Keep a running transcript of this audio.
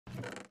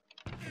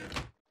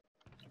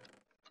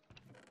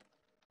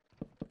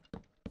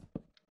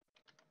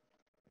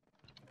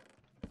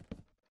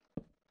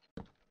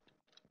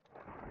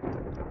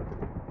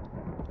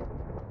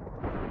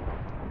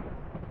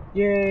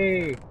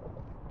Yay!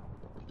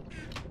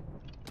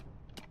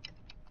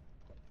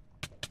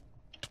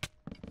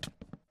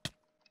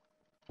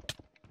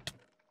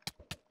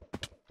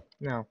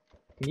 Now,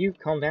 can you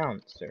calm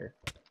down, sir?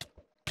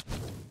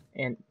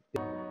 And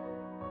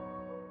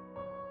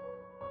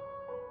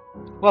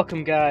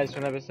welcome, guys, to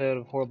an episode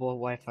of Horrible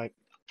Wi-Fi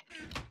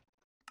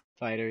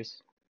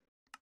Fighters,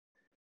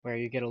 where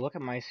you get a look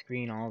at my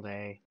screen all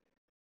day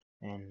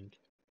and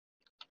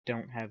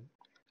don't have.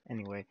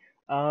 Anyway,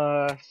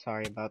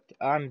 sorry about.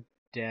 I'm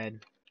dead.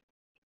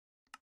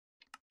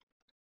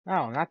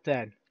 No, not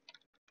dead.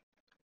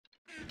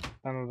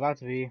 I'm about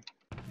to be.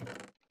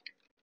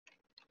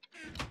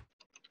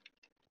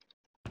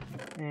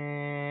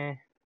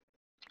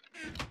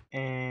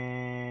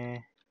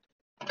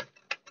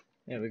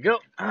 There we go.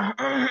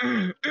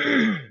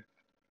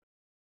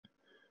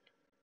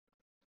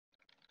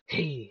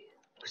 Hey,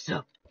 what's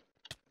up?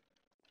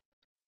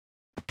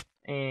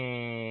 And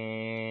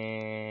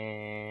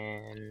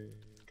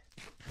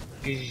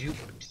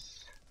Gazoops.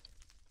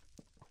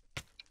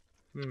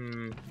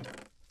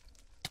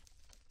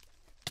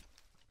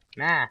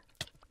 Nah.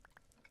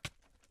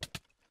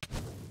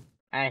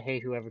 I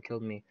hate whoever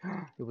killed me.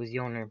 It was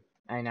Yoner.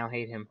 I now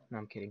hate him. No,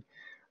 I'm kidding.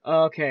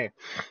 Okay.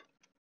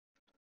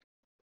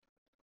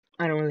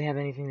 I don't really have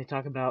anything to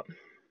talk about.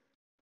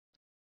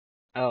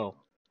 Oh.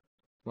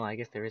 Well, I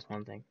guess there is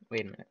one thing.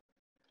 Wait a minute.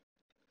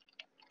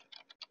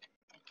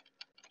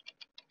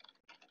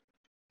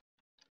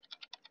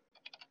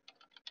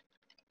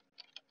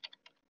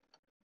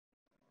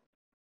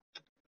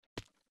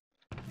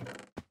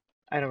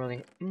 I don't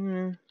really...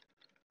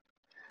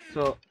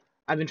 So,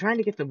 I've been trying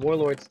to get the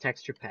Warlord's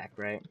texture pack,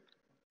 right?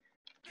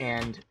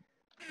 And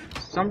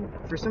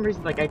for some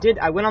reason, like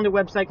I went on their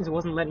website because it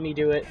wasn't letting me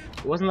do it.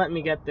 It wasn't letting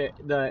me get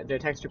their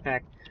texture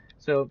pack.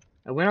 So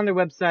I went on their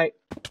website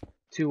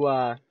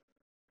to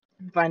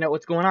find out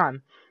what's going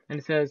on, and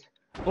it says,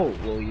 oh,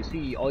 well, you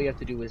see, all you have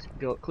to do is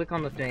go click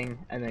on the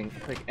thing and then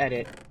click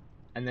edit,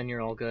 and then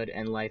you're all good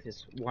and life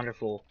is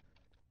wonderful.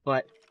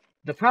 But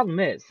the problem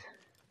is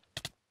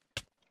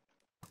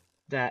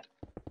that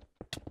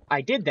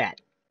I did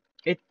that.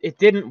 It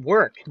didn't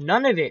work.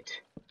 None of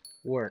it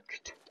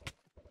worked.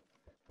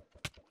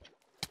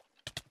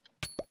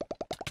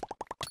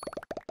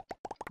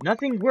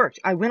 Nothing worked.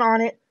 I went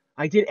on it.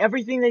 I did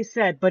everything they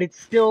said, but it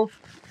still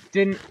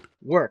didn't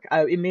work.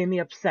 It made me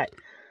upset.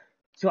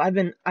 So I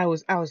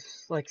was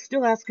like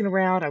still asking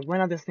around. I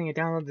went on this thing. I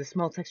downloaded the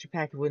small texture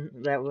pack.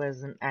 That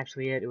wasn't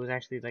actually it. It was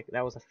actually like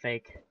that was a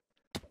fake.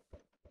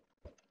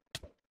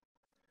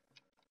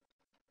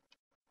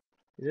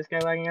 Is this guy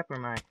lagging up or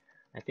am I?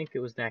 I think it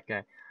was that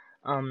guy.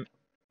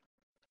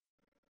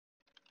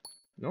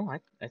 No,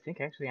 I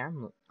think actually I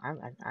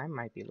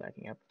might be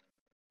lagging up.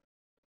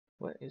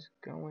 What is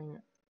going?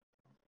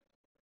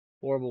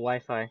 Horrible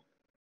Wi-Fi.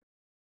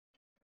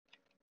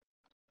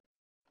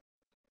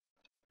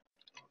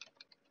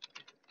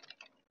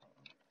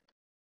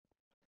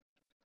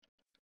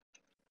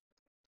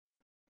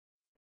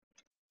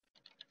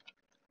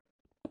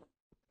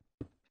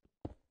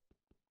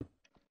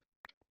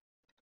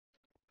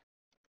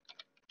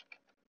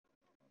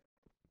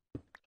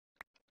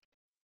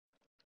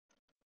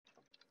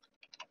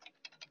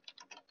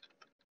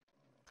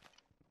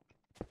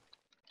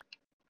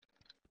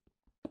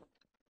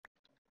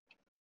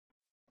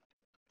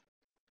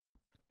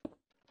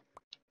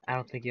 I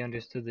don't think you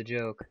understood the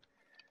joke.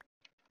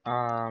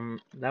 That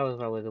was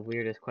probably the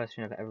weirdest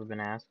question I've ever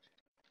been asked.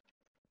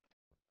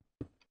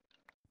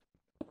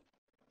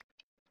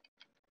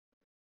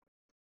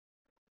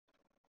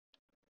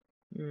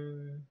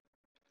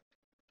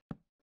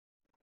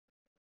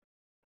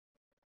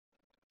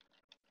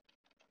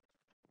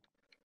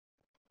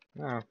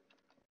 Oh.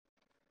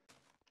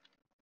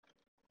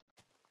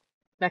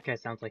 That guy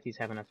sounds like he's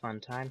having a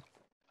fun time.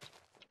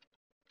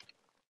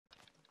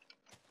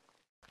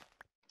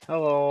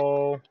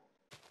 Hello.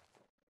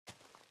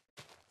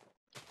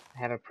 I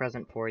have a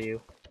present for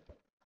you.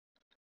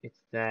 It's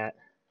that.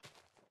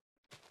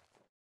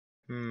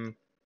 No.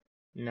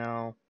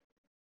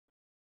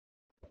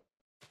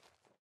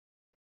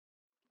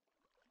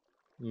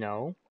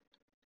 No.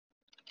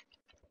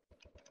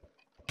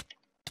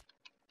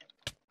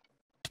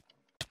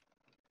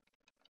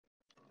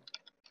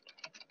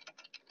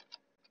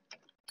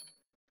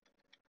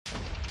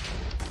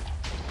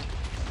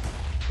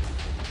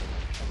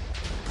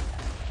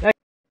 That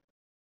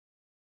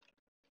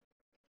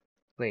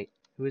Wait,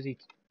 who is he?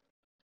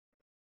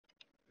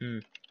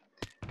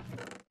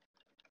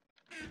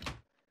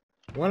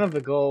 One of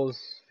the goals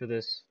for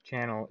this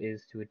channel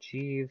is to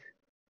achieve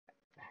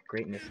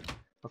greatness.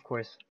 Of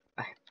course,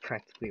 I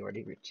practically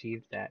already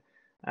achieved that.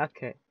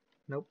 Okay.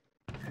 Nope.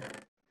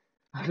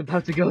 I was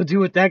about to go do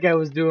what that guy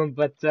was doing,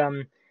 but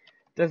doesn't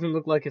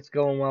look like it's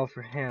going well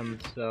for him,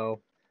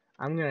 so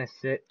I'm gonna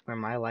sit where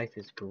my life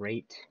is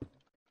great.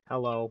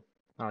 Hello.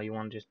 Oh, you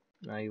want to just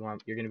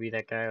you're gonna be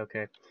that guy?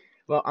 Okay.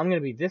 Well, I'm gonna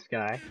be this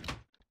guy.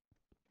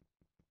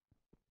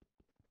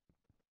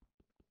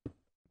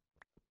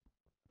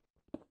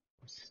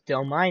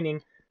 Still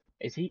mining.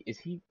 Is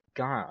he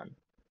gone?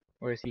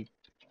 Or is he...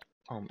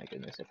 Oh my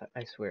goodness,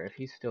 I swear, if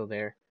he's still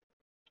there...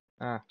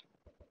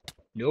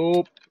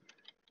 Nope!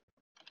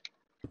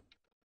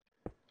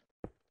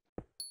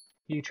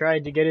 He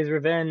tried to get his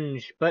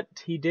revenge, but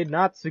he did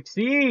not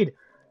succeed!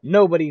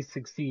 Nobody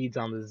succeeds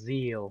on the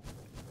zeal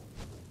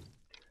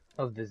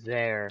of the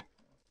Zare.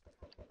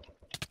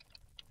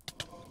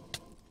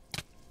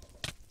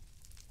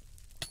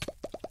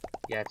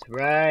 That's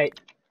right!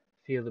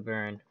 Feel the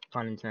burn.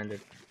 Pun intended.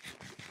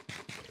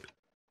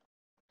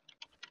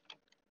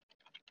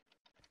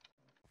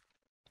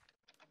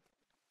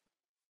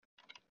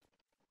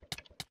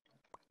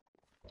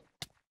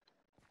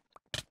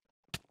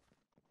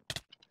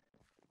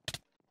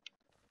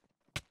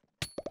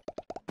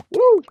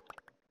 Woo!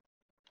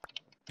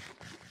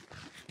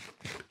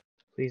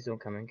 Please don't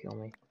come and kill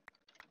me.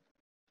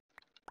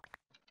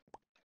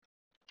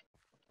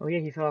 Oh yeah,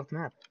 he fell off the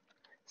map.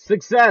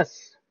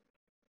 Success!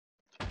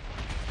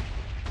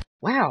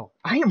 Wow,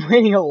 I am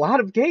winning a lot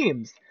of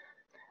games!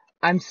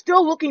 I'm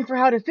still looking for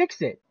how to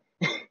fix it!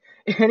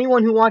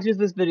 Anyone who watches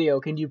this video,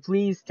 can you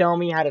please tell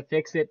me how to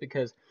fix it?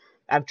 Because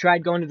I've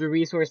tried going to the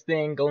resource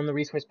thing, go in the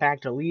resource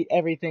pack, delete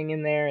everything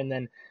in there, and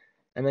then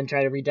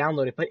try to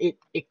re-download it. But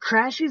it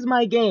crashes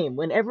my game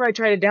whenever I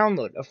try to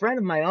download. A friend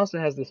of mine also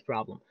has this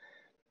problem.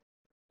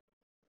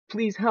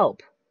 Please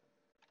help.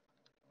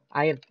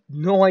 I have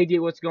no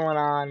idea what's going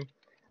on.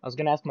 I was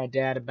gonna ask my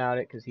dad about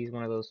it, because he's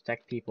one of those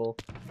tech people.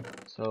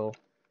 So,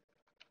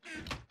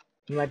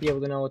 he might be able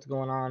to know what's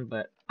going on,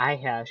 but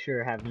I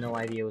sure have no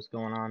idea what's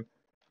going on.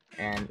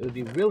 And it would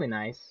be really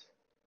nice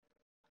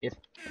if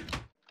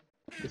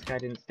this guy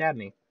didn't stab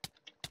me.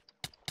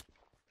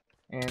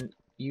 And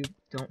you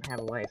don't have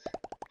a life,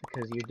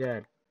 because you're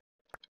dead.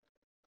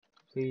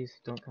 Please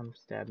don't come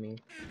stab me.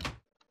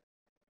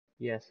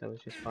 Yes, I was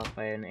just fought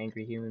by an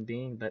angry human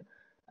being, but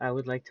I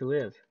would like to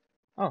live.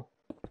 Oh,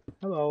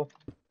 hello.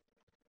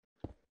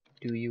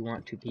 Do you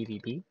want to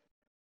PvP?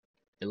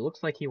 It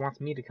looks like he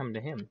wants me to come to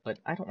him, but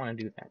I don't want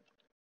to do that.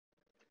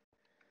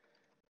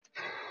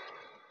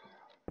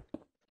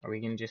 Are we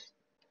gonna just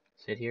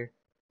sit here?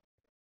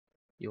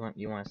 You want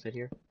to sit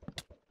here?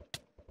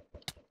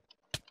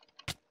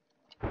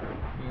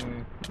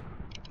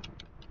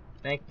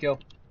 Thank you.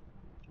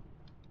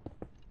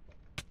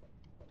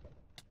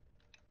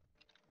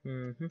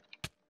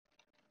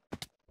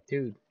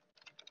 Dude,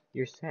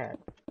 you're sad.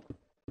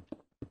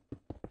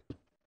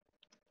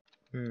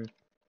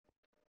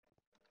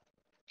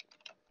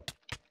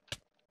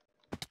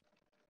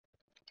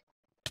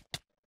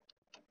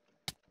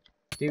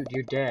 Dude,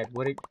 you're dead.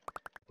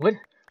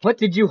 What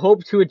did you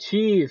hope to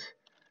achieve?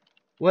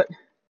 What?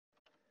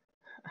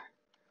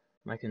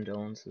 My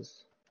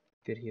condolences,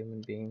 good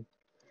human being.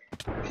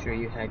 I'm sure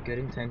you had good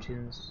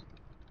intentions,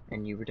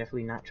 and you were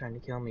definitely not trying to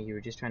kill me. You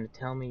were just trying to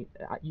tell me...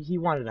 he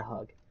wanted a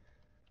hug,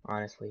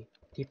 honestly.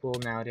 People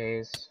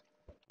nowadays...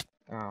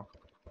 Oh,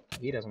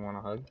 he doesn't want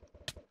a hug.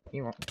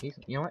 You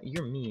know what?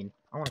 You're mean.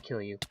 I want to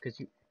kill you,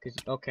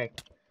 okay.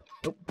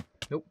 Nope,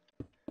 nope,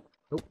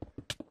 nope.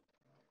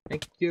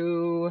 Thank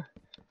you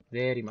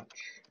very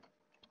much.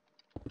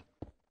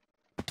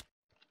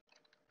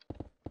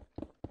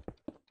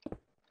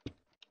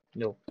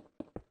 No.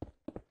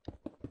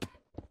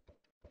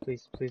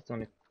 Please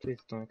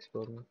don't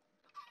explode me.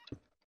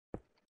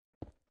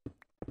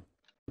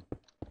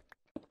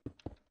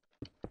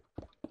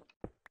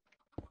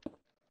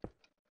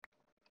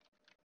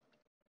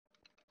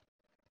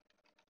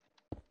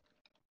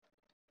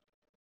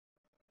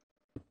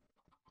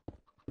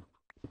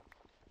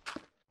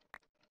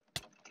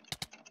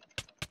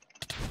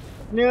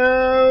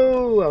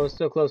 No! I was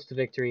so close to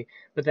victory,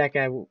 but that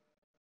guy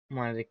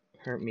wanted to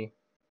hurt me.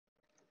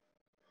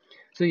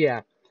 So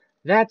yeah,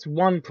 that's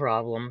one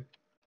problem.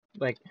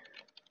 Like,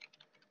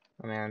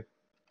 oh man.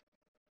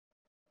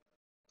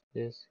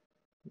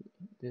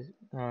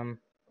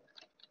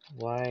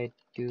 Why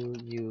do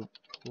you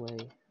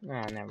play?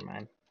 Ah, never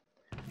mind.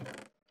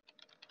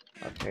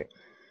 Okay.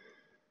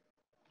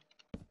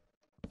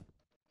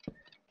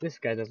 This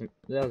guy doesn't,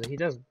 he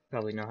does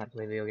probably know how to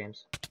play video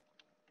games.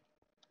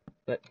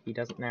 But he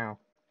doesn't now.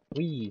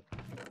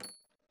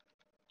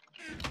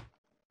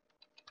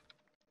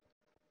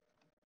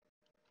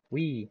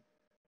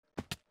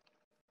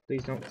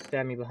 Please don't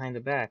stab me behind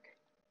the back.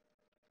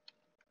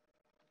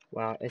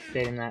 Wow, I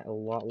stayed in that a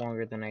lot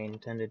longer than I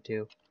intended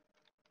to.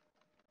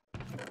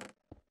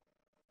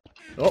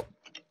 Oh!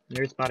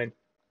 Nerd spotted.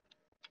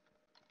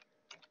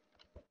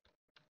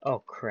 Oh,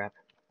 crap.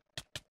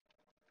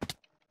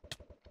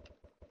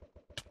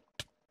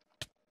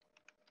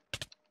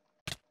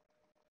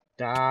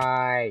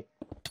 Die!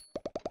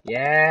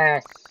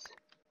 Yes!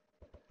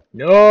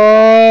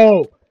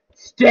 No!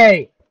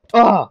 Stay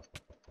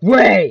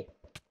away!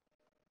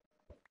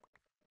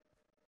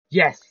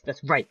 Yes,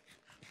 that's right.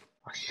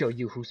 I'll show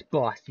you who's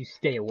boss. You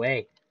stay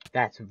away.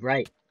 That's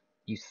right.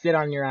 You sit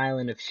on your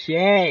island of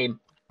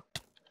shame.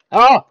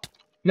 Oh!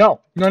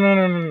 No! No, no,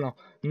 no, no, no.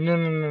 No,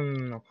 no, no, no,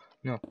 no.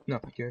 No, no.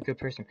 You're a good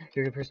person.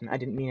 You're a good person. I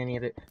didn't mean any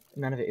of it.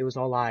 None of it. It was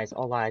all lies.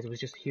 All lies. It was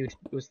just huge.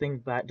 It was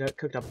things that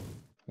cooked up.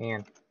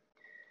 Man.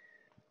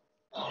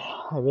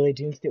 I really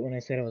jinxed it when I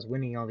said I was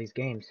winning all these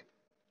games.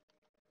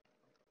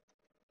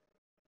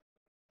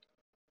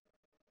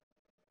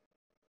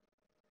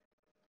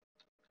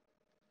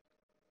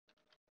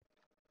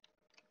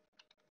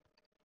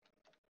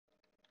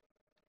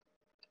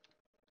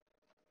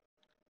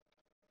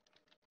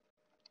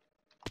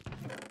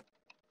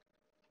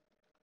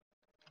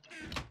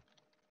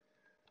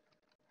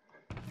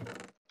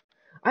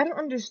 I don't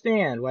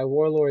understand why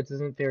Warlords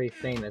isn't very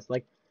famous.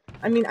 Like,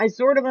 I mean, I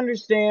sort of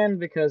understand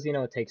because, you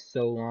know, it takes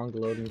so long to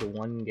load into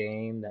one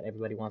game that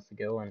everybody wants to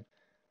go and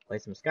play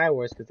some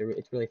Skywars because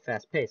it's really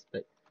fast-paced,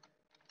 but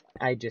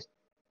I just...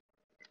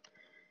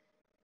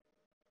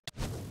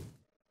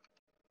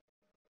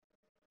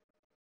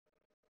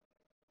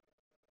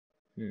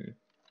 Hmm.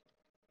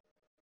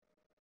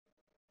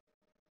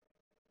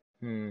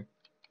 Hmm.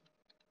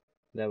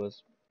 That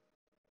was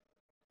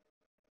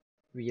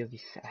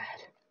really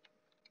sad.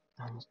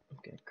 I'm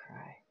gonna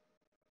cry.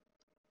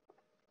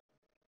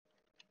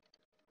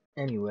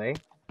 Anyway.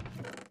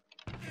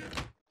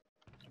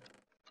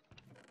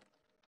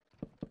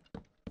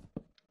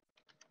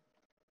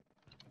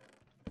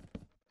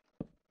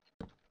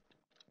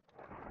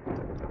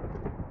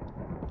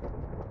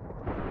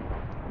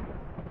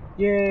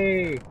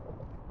 Yay!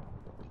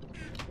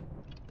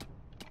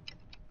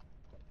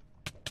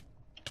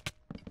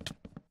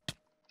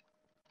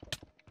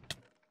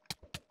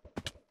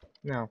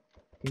 Now,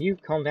 can you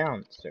calm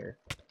down, sir?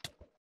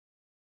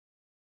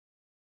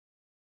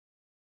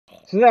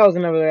 So that was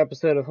another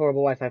episode of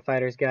Horrible Wi-Fi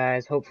Fighters,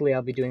 guys. Hopefully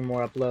I'll be doing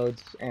more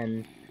uploads,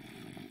 and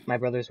my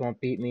brothers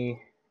won't beat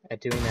me at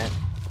doing that.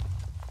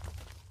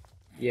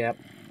 Yep.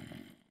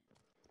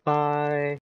 Bye.